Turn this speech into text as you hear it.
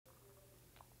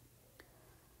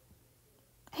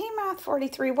Math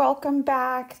 43, welcome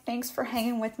back. Thanks for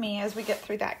hanging with me as we get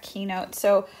through that keynote.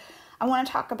 So I want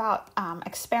to talk about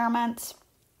experiments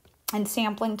and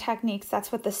sampling techniques.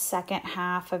 That's what the second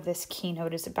half of this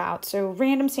keynote is about. So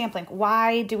random sampling,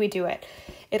 why do we do it?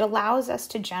 It allows us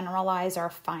to generalize our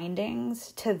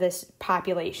findings to this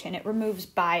population. It removes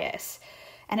bias.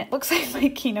 And it looks like my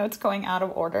keynote's going out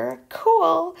of order.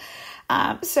 Cool.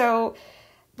 So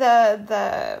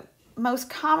the most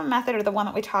common method, or the one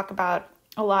that we talk about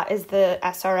a lot, is the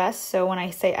SRS. So when I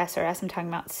say SRS, I'm talking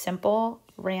about simple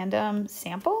random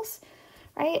samples,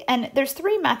 right? And there's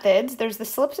three methods. There's the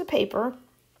slips of paper,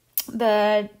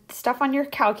 the stuff on your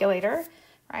calculator,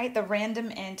 right? The random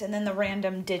int, and then the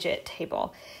random digit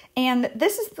table. And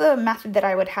this is the method that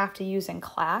I would have to use in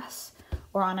class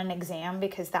or on an exam,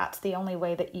 because that's the only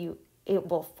way that it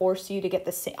will force you to get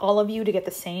all of you to get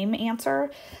the same answer.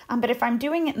 But if I'm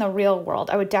doing it in the real world,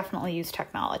 I would definitely use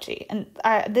technology. And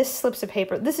this slips of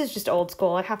paper, this is just old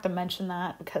school. I have to mention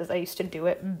that because I used to do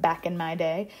it back in my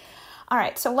day. All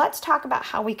right, so let's talk about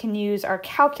how we can use our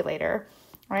calculator,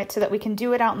 right, so that we can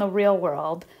do it out in the real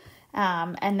world.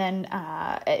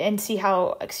 And see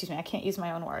how, I can't use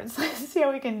my own words. See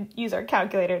how we can use our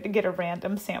calculator to get a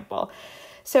random sample.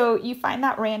 So you find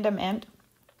that random int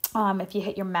if you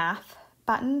hit your math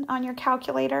button on your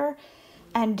calculator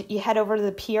and you head over to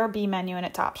the PRB menu and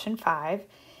it's option 5.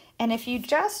 And if you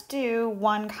just do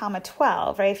 1,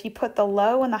 12, right, if you put the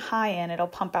low and the high in, it'll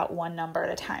pump out one number at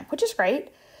a time, which is great,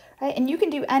 right? And you can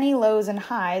do any lows and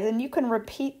highs, and you can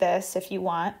repeat this if you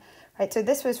want, right? So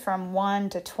this was from 1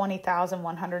 to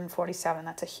 20,147.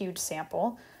 That's a huge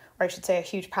sample, or I should say a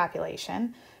huge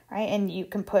population, right? And you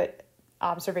can put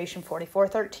observation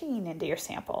 4413 into your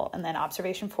sample, and then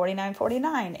observation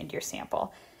 4949 into your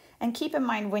sample. And keep in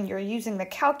mind, when you're using the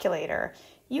calculator,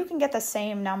 you can get the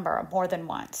same number more than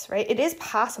once, right? It is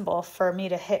possible for me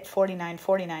to hit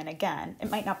 4949 again. It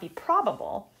might not be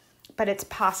probable, but it's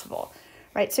possible,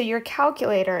 right? So your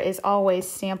calculator is always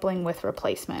sampling with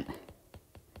replacement.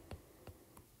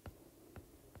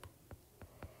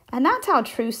 And that's how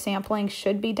true sampling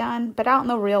should be done. But out in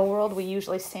the real world, we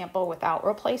usually sample without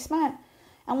replacement.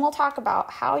 And we'll talk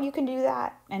about how you can do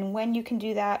that and when you can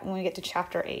do that when we get to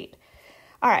chapter 8.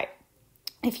 All right.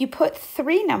 If you put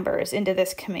 3 numbers into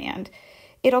this command,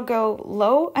 it'll go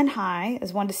low and high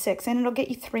as 1 to 6, and it'll get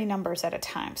you 3 numbers at a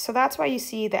time. So that's why you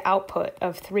see the output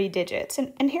of 3 digits.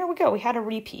 And here we go. We had a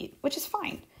repeat, which is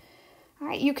fine. All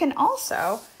right. You can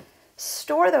also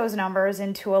store those numbers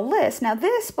into a list. Now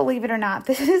this, believe it or not,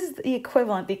 this is the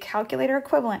equivalent, the calculator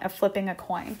equivalent of flipping a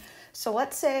coin. So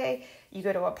let's say you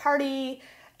go to a party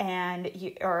and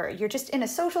you're just in a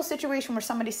social situation where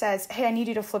somebody says, hey, I need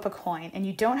you to flip a coin, and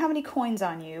you don't have any coins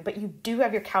on you, but you do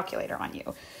have your calculator on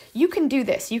you. You can do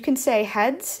this. You can say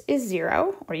heads is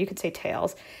 0, or you could say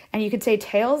tails, and you could say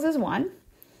tails is 1,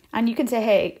 and you can say,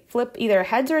 hey, flip either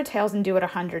heads or tails and do it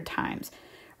 100 times.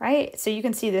 Right? So you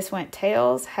can see this went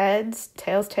tails, heads,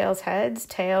 tails, tails, heads,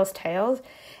 tails, tails.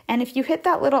 And if you hit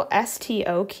that little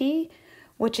STO key,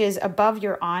 which is above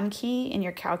your on key in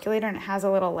your calculator, and it has a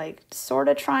little like sort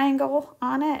of triangle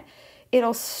on it,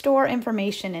 it'll store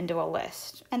information into a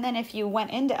list. And then if you went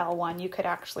into L1, you could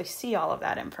actually see all of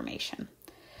that information.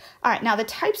 All right, now the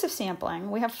types of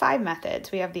sampling, we have 5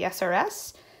 methods. We have the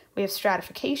SRS, we have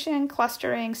stratification,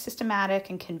 clustering, systematic,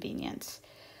 and convenience.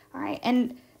 All right,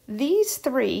 and these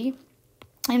 3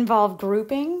 involve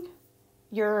grouping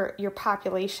your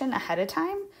population ahead of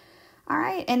time, all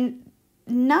right? And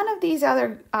none of these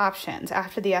other options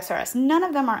after the SRS, none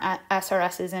of them are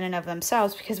SRSs in and of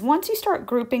themselves, because once you start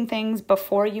grouping things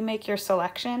before you make your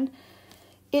selection,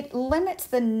 it limits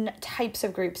the types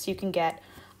of groups you can get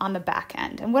on the back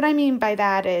end. And what I mean by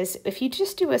that is if you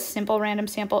just do a simple random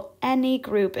sample, any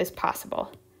group is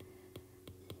possible.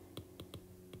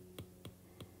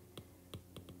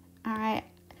 All right,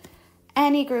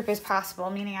 any group is possible,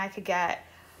 meaning I could get,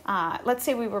 let's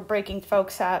say we were breaking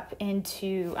folks up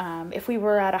into, if we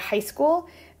were at a high school,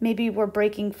 maybe we're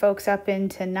breaking folks up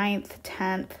into 9th,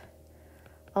 10th,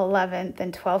 11th,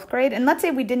 and 12th grade. And let's say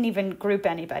we didn't even group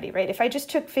anybody, right? If I just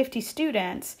took 50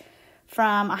 students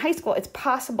from a high school, it's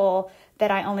possible that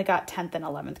I only got 10th and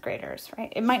 11th graders,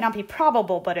 right? It might not be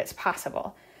probable, but it's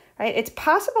possible, right? It's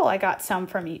possible I got some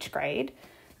from each grade,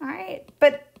 all right?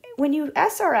 But when you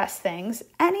SRS things,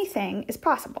 anything is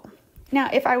possible. Now,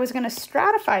 if I was going to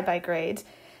stratify by grades,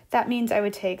 that means I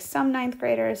would take some 9th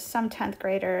graders, some 10th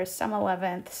graders, some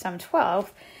 11th, some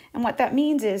 12th. And what that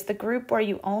means is the group where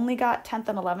you only got 10th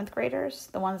and 11th graders,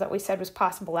 the ones that we said was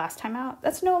possible last time out,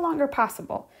 that's no longer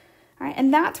possible. All right?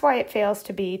 And that's why it fails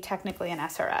to be technically an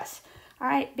SRS. All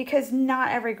right? Because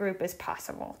not every group is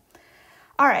possible.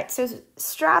 All right, so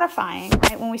stratifying,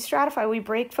 right? When we stratify, we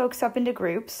break folks up into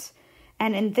groups.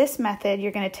 And in this method,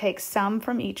 you're going to take some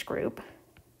from each group.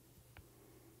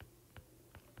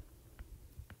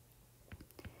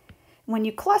 When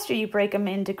you cluster, you break them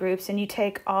into groups and you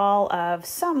take all of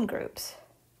some groups.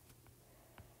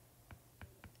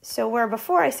 So where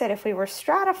before I said if we were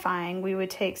stratifying, we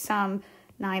would take some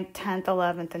 9th, 10th,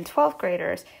 11th, and 12th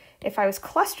graders. If I was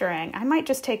clustering, I might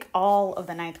just take all of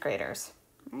the 9th graders.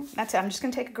 Right? That's it. I'm just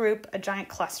going to take a group, a giant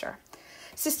cluster.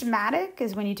 Systematic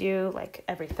is when you do like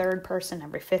every 3rd person,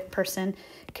 every 5th person.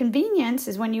 Convenience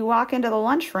is when you walk into the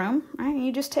lunchroom, right? And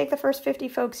you just take the first 50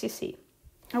 folks you see.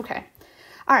 Okay.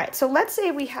 All right. So let's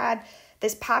say we had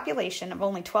this population of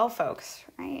only 12 folks,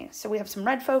 right? So we have some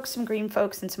red folks, some green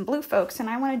folks, and some blue folks, and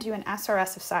I want to do an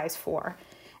SRS of size 4.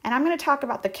 And I'm going to talk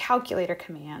about the calculator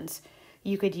commands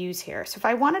you could use here. So if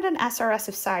I wanted an SRS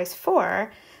of size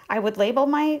 4, I would label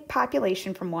my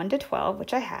population from 1 to 12,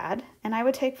 which I had, and I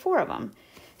would take 4 of them.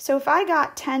 So if I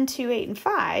got 10, 2, 8, and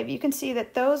 5, you can see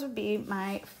that those would be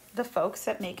the folks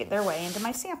that make it their way into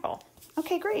my sample.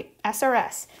 Okay, great,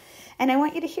 SRS. And I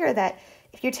want you to hear that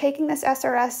if you're taking this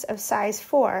SRS of size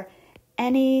 4,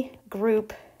 any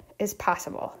group is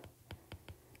possible.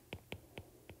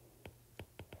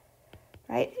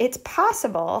 Right? It's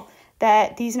possible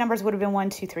that these numbers would have been 1,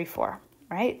 2, 3, 4,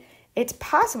 right? It's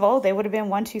possible they would have been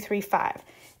 1, 2, 3, 5.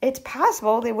 It's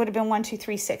possible they would have been 1, 2,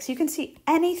 3, 6. You can see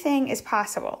anything is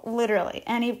possible. Literally,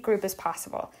 any group is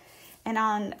possible. And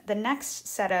on the next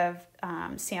set of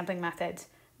sampling methods,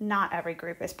 not every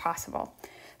group is possible.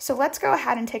 So let's go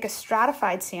ahead and take a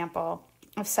stratified sample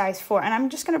of size 4. And I'm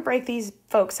just going to break these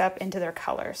folks up into their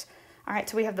colors. All right,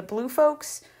 so we have the blue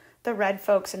folks, the red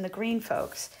folks, and the green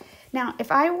folks. Now,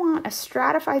 if I want a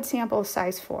stratified sample of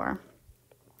size 4,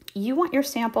 you want your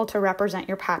sample to represent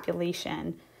your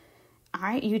population. All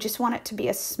right, you just want it to be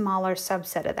a smaller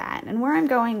subset of that. And where I'm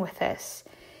going with this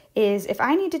is if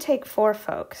I need to take 4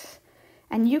 folks,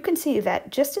 and you can see that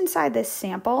just inside this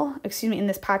sample, in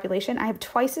this population, I have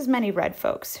twice as many red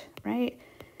folks, right?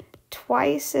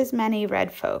 Twice as many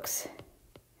red folks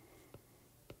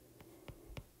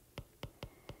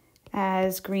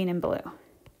as green and blue.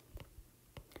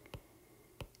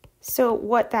 So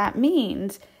what that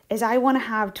means is I want to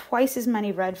have twice as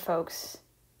many red folks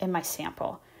in my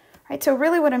sample, right? So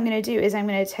really what I'm going to do is I'm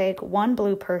going to take 1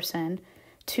 blue person,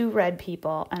 2 red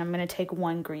people, and I'm going to take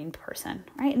 1 green person,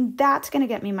 right? And that's going to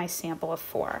get me my sample of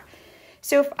 4.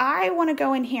 So if I want to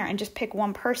go in here and just pick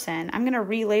 1 person, I'm going to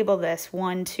relabel this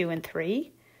 1, 2, and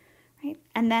 3, right?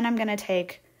 And then I'm going to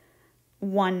take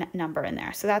 1 number in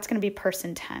there. So that's going to be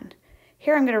person 10.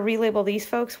 Here I'm going to relabel these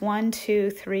folks 1, 2,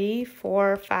 3,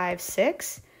 4, 5,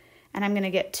 6, and I'm going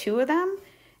to get 2 of them,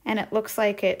 and it looks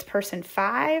like it's person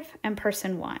 5 and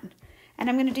person 1. And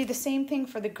I'm going to do the same thing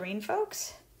for the green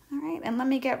folks. All right, and let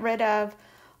me get rid of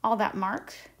all that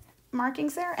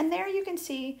markings there. And there you can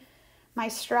see my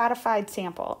stratified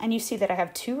sample. And you see that I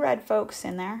have 2 red folks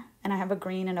in there, and I have a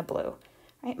green and a blue.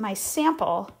 Right? My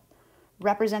sample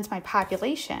represents my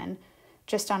population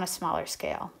just on a smaller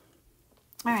scale.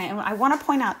 All right, and I want to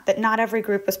point out that not every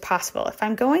group was possible. If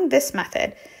I'm going this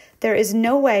method, there is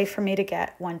no way for me to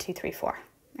get 1, 2, 3, 4.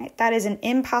 Right? That is an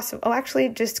impossible. Oh, actually,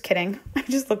 just kidding. I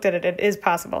just looked at it. It is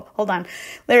possible. Hold on.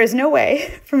 There is no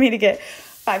way for me to get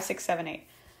 5, 6, 7, 8.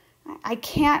 I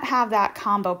can't have that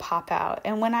combo pop out.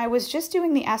 And when I was just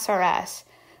doing the SRS,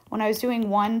 when I was doing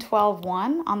 1, 12,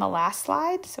 1 on the last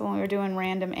slide, so when we were doing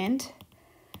random int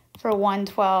for 1,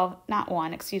 12,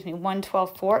 1,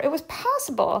 12, 4, it was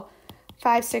possible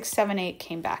 5, 6, 7, 8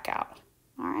 came back out.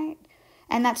 All right.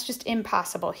 And that's just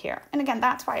impossible here. And again,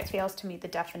 that's why it fails to meet the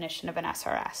definition of an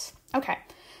SRS. Okay,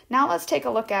 now let's take a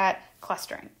look at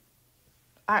clustering.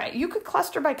 All right, you could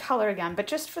cluster by color again, but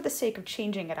just for the sake of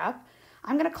changing it up,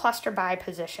 I'm going to cluster by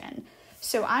position.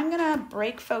 So I'm going to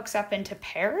break folks up into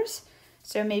pairs.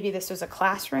 So maybe this was a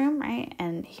classroom, right?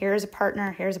 And here's a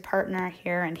partner,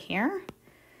 here, and here.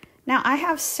 Now I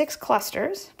have 6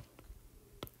 clusters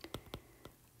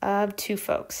of 2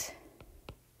 folks.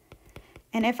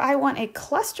 And if I want a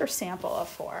cluster sample of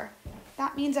 4,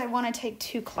 that means I want to take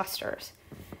 2 clusters.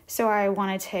 So I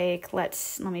want to take, let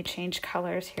me change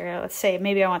colors here. Let's say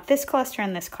maybe I want this cluster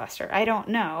and this cluster. I don't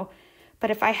know.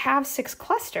 But if I have 6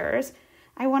 clusters,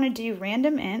 I want to do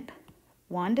random int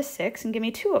 1 to 6 and give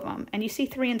me 2 of them. And you see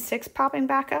 3 and 6 popping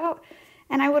back out.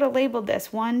 And I would have labeled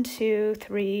this 1, 2,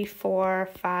 3, 4,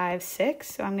 5,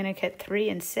 6. So I'm going to get 3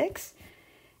 and 6.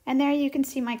 And there you can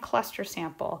see my cluster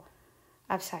sample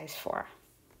of size 4.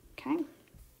 Okay.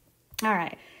 All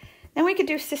right. Then we could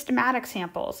do systematic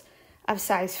samples of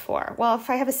size 4. Well, if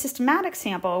I have a systematic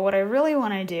sample, what I really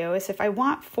want to do is if I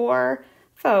want 4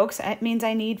 folks, it means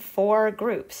I need 4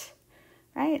 groups,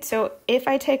 right? So if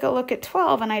I take a look at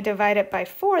 12 and I divide it by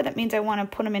 4, that means I want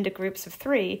to put them into groups of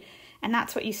 3. And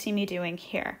that's what you see me doing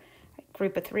here.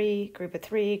 Group of 3, group of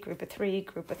 3, group of 3,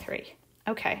 group of 3.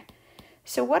 Okay,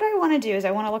 so what I want to do is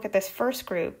I want to look at this first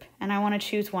group and I want to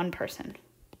choose one person.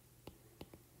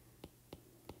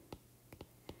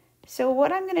 So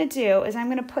what I'm going to do is I'm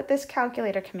going to put this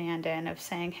calculator command in of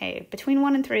saying, hey, between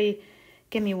 1 and 3,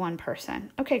 give me one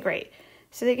person. Okay, great.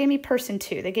 So they gave me person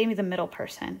 2. They gave me the middle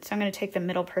person. So I'm going to take the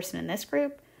middle person in this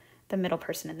group, the middle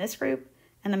person in this group,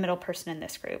 and the middle person in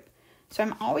this group. So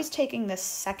I'm always taking the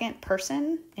second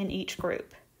person in each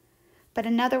group. But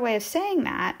another way of saying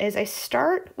that is I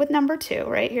start with number 2,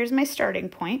 right? Here's my starting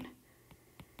point.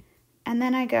 And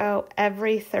then I go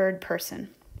every third person.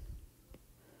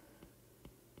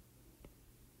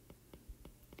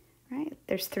 Right?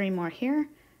 There's 3 more here,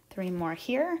 3 more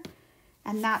here,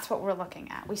 and that's what we're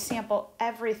looking at. We sample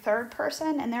every third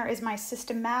person, and there is my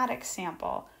systematic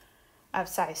sample of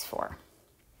size 4.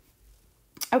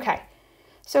 Okay,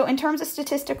 so in terms of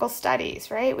statistical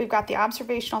studies, right, we've got the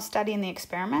observational study and the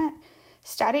experiment.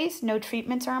 Studies, no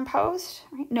treatments are imposed,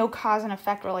 right? No cause and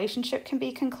effect relationship can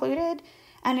be concluded,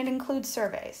 and it includes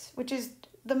surveys, which is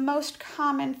the most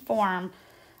common form,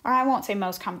 or I won't say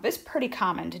most common, but it's pretty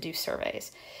common to do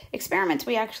surveys. Experiments,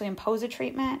 we actually impose a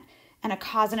treatment and a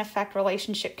cause and effect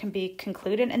relationship can be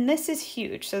concluded, and this is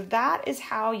huge. So that is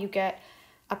how you get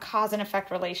a cause and effect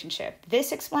relationship.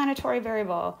 This explanatory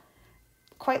variable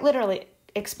quite literally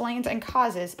explains and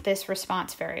causes this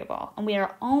response variable, and we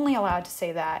are only allowed to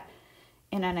say that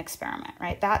in an experiment,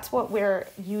 right? That's what we're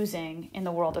using in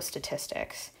the world of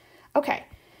statistics. Okay.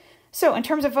 So in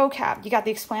terms of vocab, you got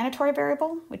the explanatory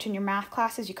variable, which in your math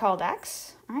classes you called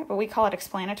X, all right? But we call it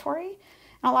explanatory.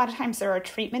 And a lot of times there are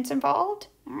treatments involved,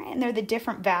 all right? And they're the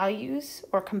different values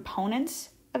or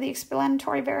components of the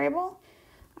explanatory variable,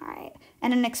 all right?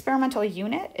 And an experimental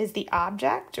unit is the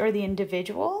object or the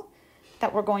individual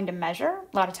that we're going to measure.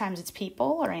 A lot of times it's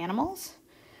people or animals,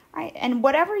 all right? And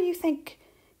whatever you think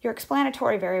your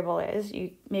explanatory variable is,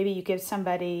 maybe you give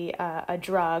somebody a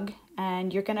drug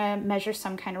and you're going to measure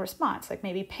some kind of response, like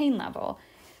maybe pain level,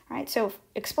 right? So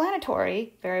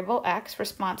explanatory variable X,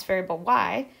 response variable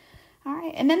Y, all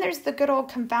right? And then there's the good old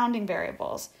confounding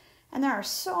variables. And there are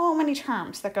so many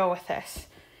terms that go with this.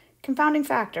 Confounding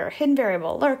factor, hidden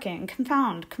variable, lurking,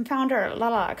 confound,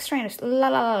 confounder, extraneous,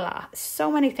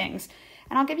 so many things.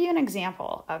 And I'll give you an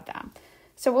example of them.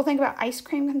 So we'll think about ice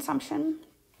cream consumption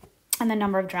and the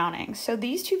number of drownings. So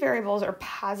these 2 variables are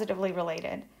positively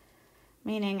related,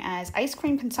 meaning as ice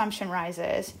cream consumption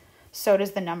rises, so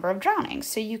does the number of drownings.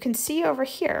 So you can see over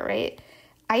here, right?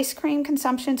 Ice cream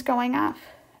consumption's going up,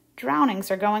 drownings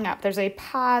are going up. There's a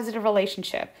positive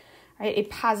relationship, right? A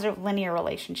positive linear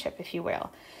relationship, if you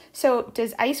will. So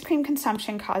does ice cream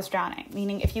consumption cause drowning?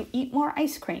 Meaning if you eat more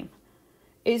ice cream,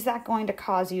 is that going to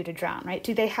cause you to drown, right?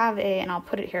 Do they have and I'll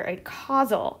put it here, a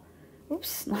causal,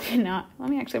 let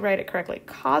me actually write it correctly,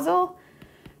 causal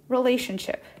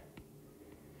relationship,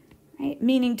 right?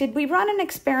 Meaning, did we run an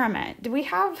experiment? Did we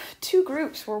have 2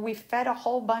 groups where we fed a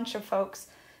whole bunch of folks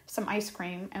some ice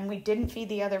cream and we didn't feed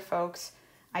the other folks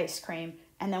ice cream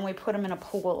and then we put them in a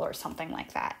pool or something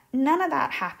like that? None of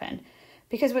that happened,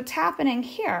 because what's happening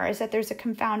here is that there's a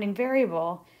confounding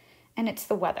variable and it's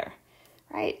the weather,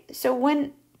 right? So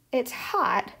when it's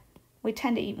hot, we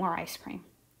tend to eat more ice cream.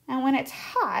 And when it's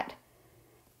hot,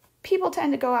 people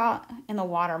tend to go out in the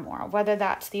water more, whether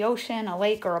that's the ocean, a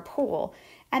lake, or a pool.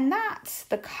 And that's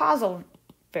the causal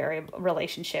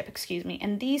relationship,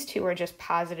 and these 2 are just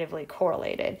positively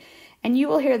correlated. And you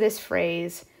will hear this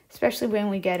phrase, especially when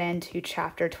we get into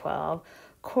chapter 12,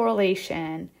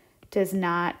 correlation does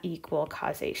not equal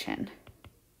causation.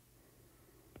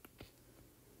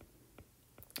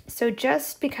 So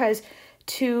just because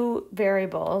 2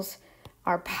 variables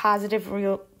are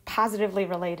positively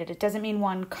related, it doesn't mean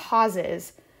one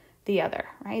causes the other,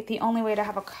 right? The only way to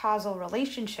have a causal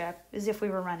relationship is if we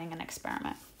were running an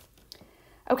experiment.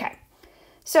 Okay,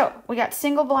 so we got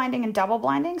single blinding and double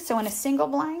blinding. So in a single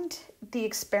blind,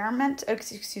 the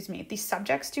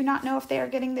subjects do not know if they are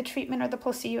getting the treatment or the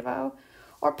placebo,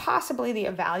 or possibly the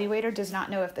evaluator does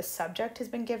not know if the subject has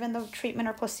been given the treatment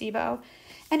or placebo.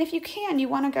 And if you can, you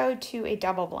want to go to a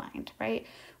double blind, right?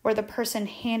 Where the person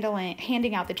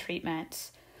handing out the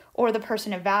treatments or the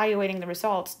person evaluating the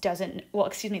results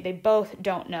they both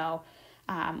don't know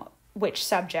which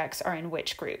subjects are in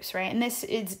which groups, right? And this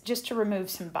is just to remove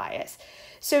some bias.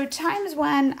 So times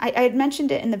when, I had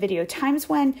mentioned it in the video, times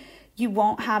when you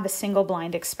won't have a single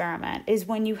blind experiment is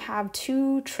when you have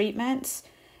 2 treatments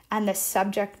and the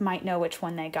subject might know which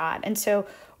one they got. And so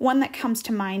one that comes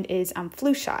to mind is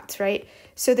flu shots, right?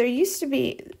 So there used to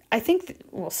be, I think,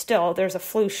 still there's a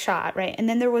flu shot, right? And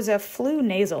then there was a flu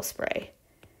nasal spray.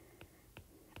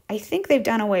 I think they've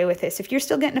done away with this. If you're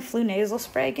still getting a flu nasal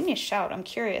spray, give me a shout. I'm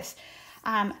curious.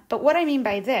 But what I mean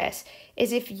by this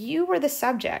is if you were the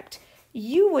subject,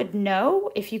 you would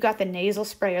know if you got the nasal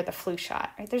spray or the flu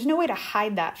shot, right? There's no way to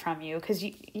hide that from you because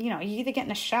you're either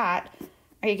getting a shot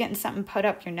or you're getting something put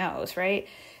up your nose, right?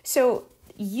 So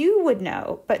you would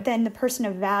know, but then the person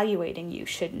evaluating you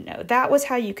shouldn't know. That was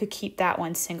how you could keep that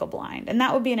one single blind. And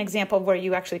that would be an example where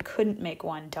you actually couldn't make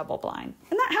one double blind.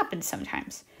 And that happens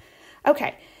sometimes.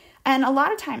 Okay. And a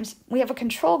lot of times we have a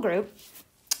control group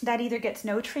that either gets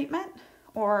no treatment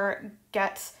or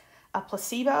gets a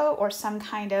placebo or some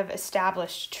kind of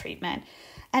established treatment.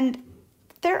 And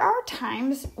there are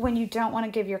times when you don't want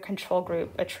to give your control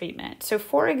group a treatment. So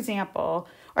for example,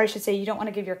 or I should say you don't want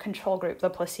to give your control group the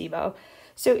placebo.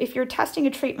 So if you're testing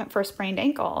a treatment for a sprained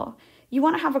ankle, you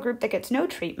want to have a group that gets no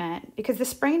treatment because the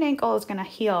sprained ankle is going to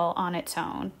heal on its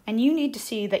own. And you need to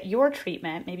see that your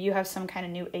treatment, maybe you have some kind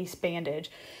of new ACE bandage,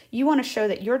 you want to show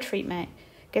that your treatment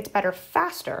gets better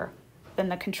faster than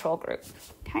the control group,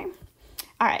 okay?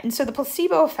 All right, and so the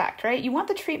placebo effect, right? You want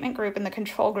the treatment group and the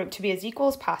control group to be as equal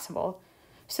as possible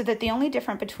so that the only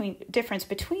difference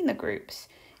between the groups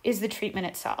is the treatment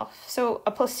itself. So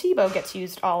a placebo gets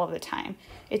used all of the time.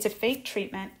 It's a fake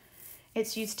treatment.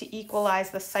 It's used to equalize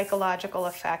the psychological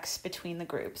effects between the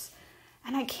groups.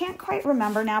 And I can't quite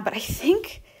remember now, but I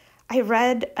think I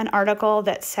read an article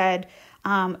that said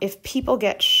if people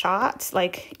get shots,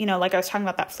 like I was talking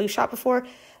about that flu shot before,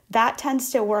 that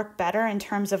tends to work better in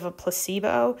terms of a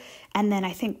placebo. And then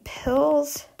I think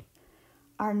pills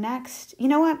are next. You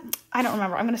know what? I don't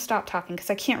remember. I'm going to stop talking because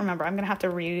I can't remember. I'm going to have to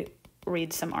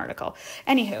read some article.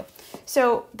 Anywho,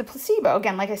 so the placebo,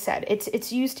 again, like I said,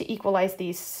 it's used to equalize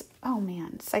these,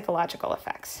 psychological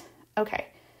effects. Okay.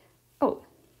 Oh,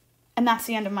 and that's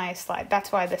the end of my slide.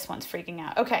 That's why this one's freaking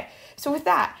out. Okay, so with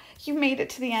that, you made it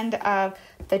to the end of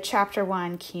the Chapter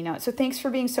 1 keynote. So thanks for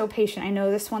being so patient. I know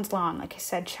this one's long. Like I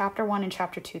said, Chapter 1 and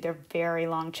Chapter 2, they're very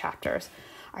long chapters.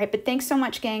 All right, but thanks so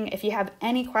much, gang. If you have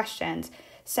any questions,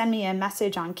 send me a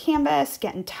message on Canvas,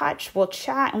 get in touch, we'll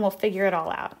chat, and we'll figure it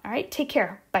all out. All right, take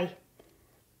care. Bye.